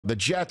The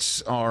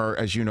Jets are,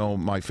 as you know,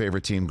 my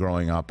favorite team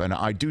growing up, and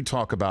I do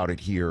talk about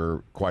it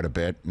here quite a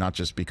bit, not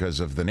just because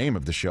of the name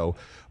of the show,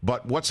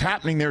 but what's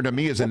happening there to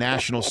me is a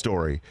national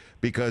story,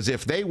 because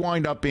if they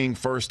wind up being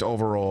first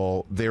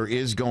overall, there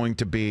is going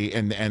to be,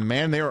 and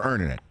man, they're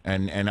earning it,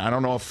 and I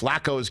don't know if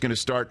Flacco is going to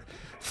start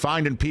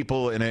finding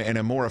people in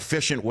a more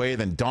efficient way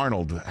than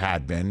Darnold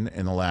had been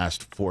in the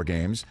last 4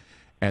 games,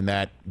 and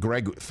that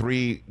Greg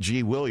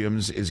 3G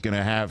Williams is going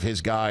to have his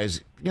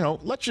guys,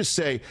 let's just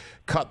say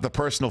cut the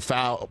personal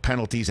foul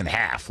penalties in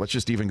half. Let's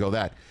just even go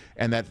that.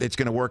 And that it's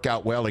going to work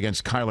out well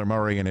against Kyler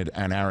Murray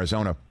and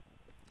Arizona.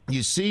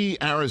 You see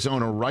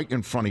Arizona right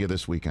in front of you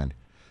this weekend.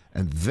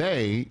 And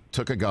they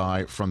took a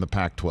guy from the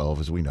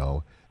Pac-12, as we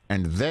know,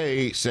 and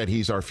they said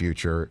he's our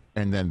future.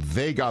 And then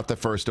they got the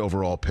first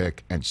overall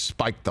pick and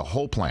spiked the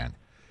whole plan.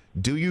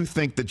 Do you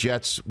think the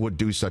Jets would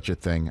do such a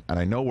thing? And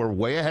I know we're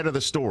way ahead of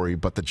the story,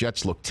 but the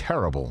Jets look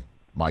terrible.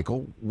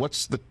 Michael,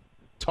 what's the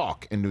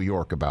talk in New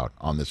York about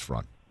on this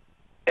front?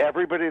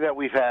 Everybody that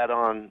we've had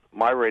on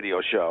my radio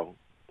show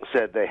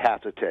said they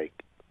have to take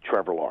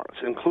Trevor Lawrence,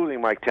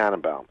 including Mike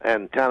Tannenbaum.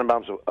 And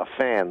Tannenbaum's a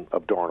fan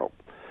of Darnold.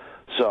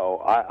 So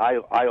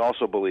I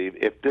also believe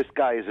if this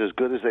guy is as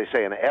good as they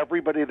say, and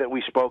everybody that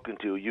we've spoken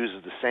to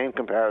uses the same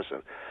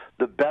comparison,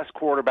 the best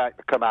quarterback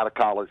to come out of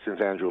college since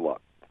Andrew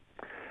Luck.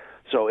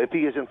 So if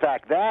he is in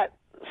fact that,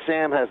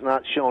 Sam has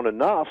not shown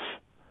enough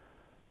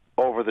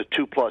over the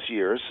 2+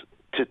 years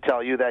to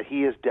tell you that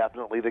he is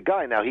definitely the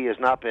guy. Now, he has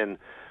not been,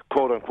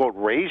 quote-unquote,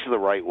 raised the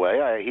right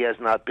way. He has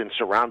not been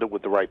surrounded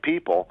with the right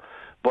people.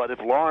 But if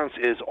Lawrence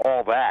is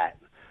all that,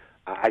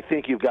 I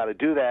think you've got to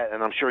do that,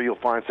 and I'm sure you'll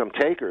find some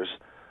takers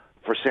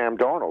for Sam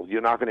Darnold.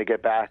 You're not going to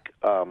get back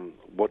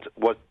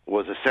what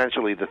was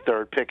essentially the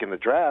 3rd pick in the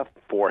draft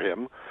for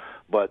him,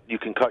 but you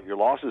can cut your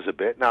losses a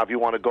bit. Now, if you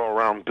want to go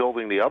around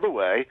building the other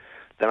way,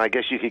 then I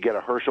guess you could get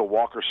a Herschel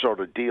Walker sort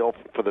of deal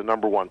for the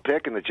number 1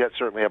 pick, and the Jets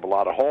certainly have a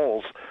lot of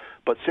holes.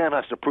 But Sam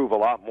has to prove a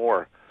lot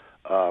more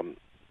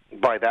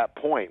by that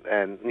point.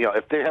 And,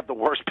 if they have the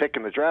worst pick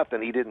in the draft,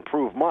 then he didn't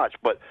prove much.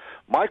 But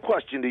my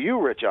question to you,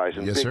 Rich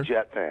Eisen, yes, big sir.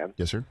 Jet fan.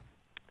 Yes, sir.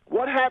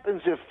 What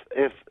happens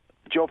if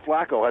Joe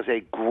Flacco has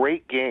a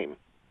great game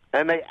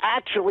and they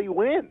actually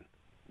win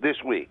this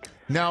week?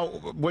 Now,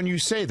 when you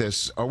say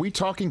this, are we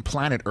talking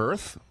planet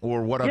Earth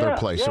or what other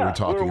place are we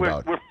talking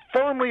about? We're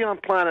firmly on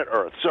planet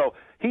Earth. So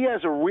he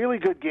has a really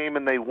good game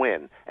and they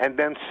win. And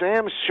then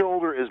Sam's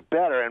shoulder is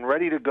better and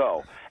ready to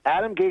go.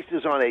 Adam Gase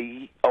is on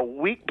a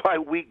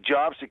week-by-week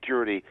job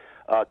security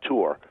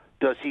tour.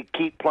 Does he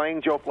keep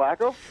playing Joe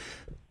Flacco?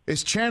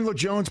 Is Chandler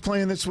Jones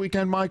playing this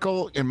weekend,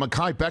 Michael? And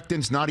Mekhi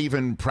Becton's not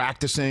even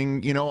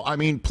practicing.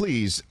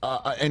 Please.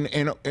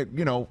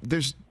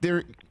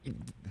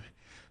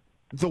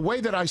 The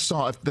way that I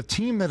saw the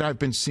team that I've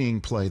been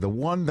seeing play, the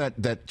one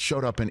that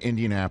showed up in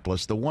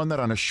Indianapolis, the one that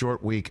on a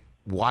short week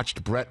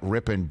watched Brett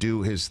Rippon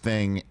do his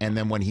thing, and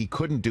then when he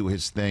couldn't do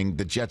his thing,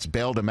 the Jets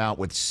bailed him out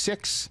with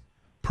 6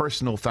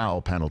 personal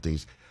foul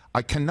penalties.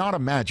 I cannot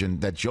imagine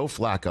that Joe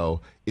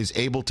Flacco is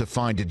able to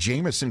find a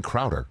Jamison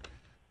Crowder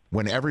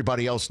when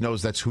everybody else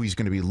knows that's who he's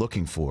going to be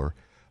looking for.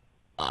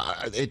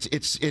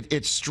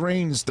 It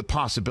strains the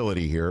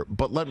possibility here,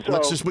 but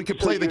we could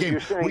play the game.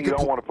 You're saying you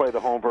don't want to play the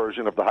home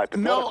version of the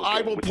hypothetical. No,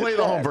 I will play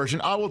the home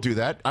version. I will do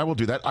that. I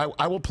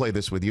will play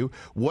this with you.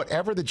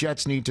 Whatever the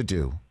Jets need to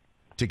do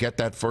to get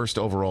that first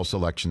overall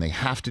selection, they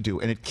have to do.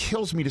 And it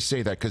kills me to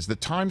say that, because the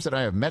times that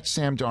I have met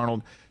Sam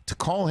Darnold, to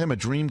call him a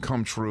dream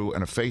come true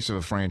and a face of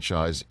a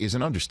franchise is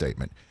an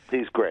understatement.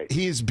 He's great.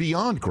 He is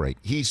beyond great.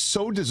 He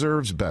so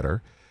deserves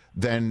better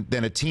than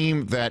a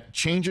team that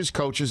changes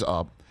coaches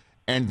up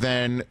and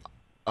then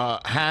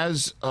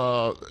has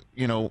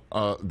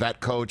that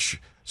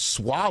coach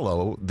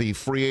swallow the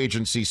free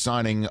agency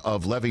signing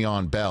of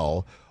Le'Veon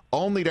Bell,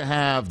 only to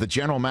have the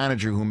general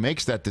manager who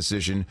makes that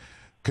decision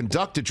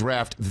conduct a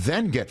draft,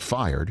 then get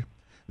fired,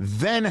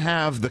 then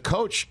have the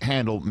coach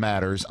handle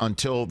matters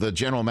until the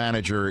general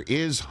manager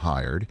is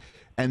hired,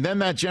 and then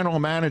that general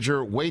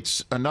manager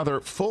waits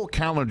another full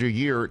calendar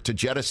year to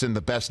jettison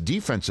the best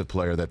defensive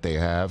player that they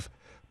have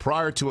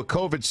prior to a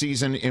COVID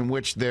season in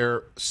which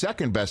their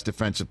second best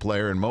defensive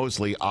player in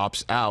Mosley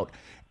opts out,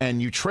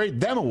 and you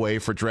trade them away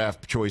for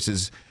draft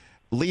choices,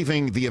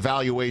 leaving the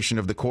evaluation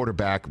of the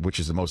quarterback, which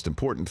is the most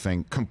important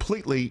thing,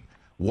 completely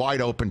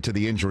wide open to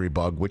the injury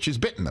bug, which has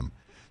bitten them.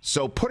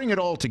 So putting it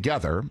all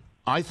together,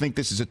 I think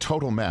this is a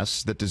total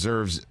mess that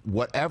deserves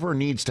whatever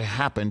needs to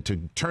happen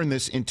to turn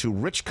this into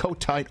Rich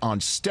Kotite on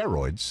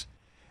steroids.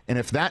 And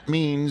if that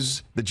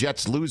means the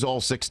Jets lose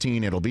all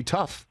 16, it'll be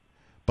tough.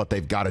 But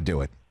they've got to do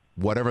it,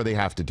 whatever they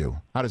have to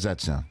do. How does that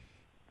sound?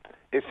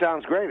 It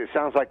sounds great. It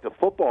sounds like the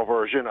football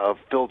version of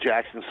Phil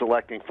Jackson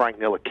selecting Frank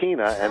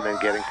Ntilikina and then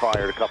getting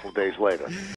fired a couple of days later.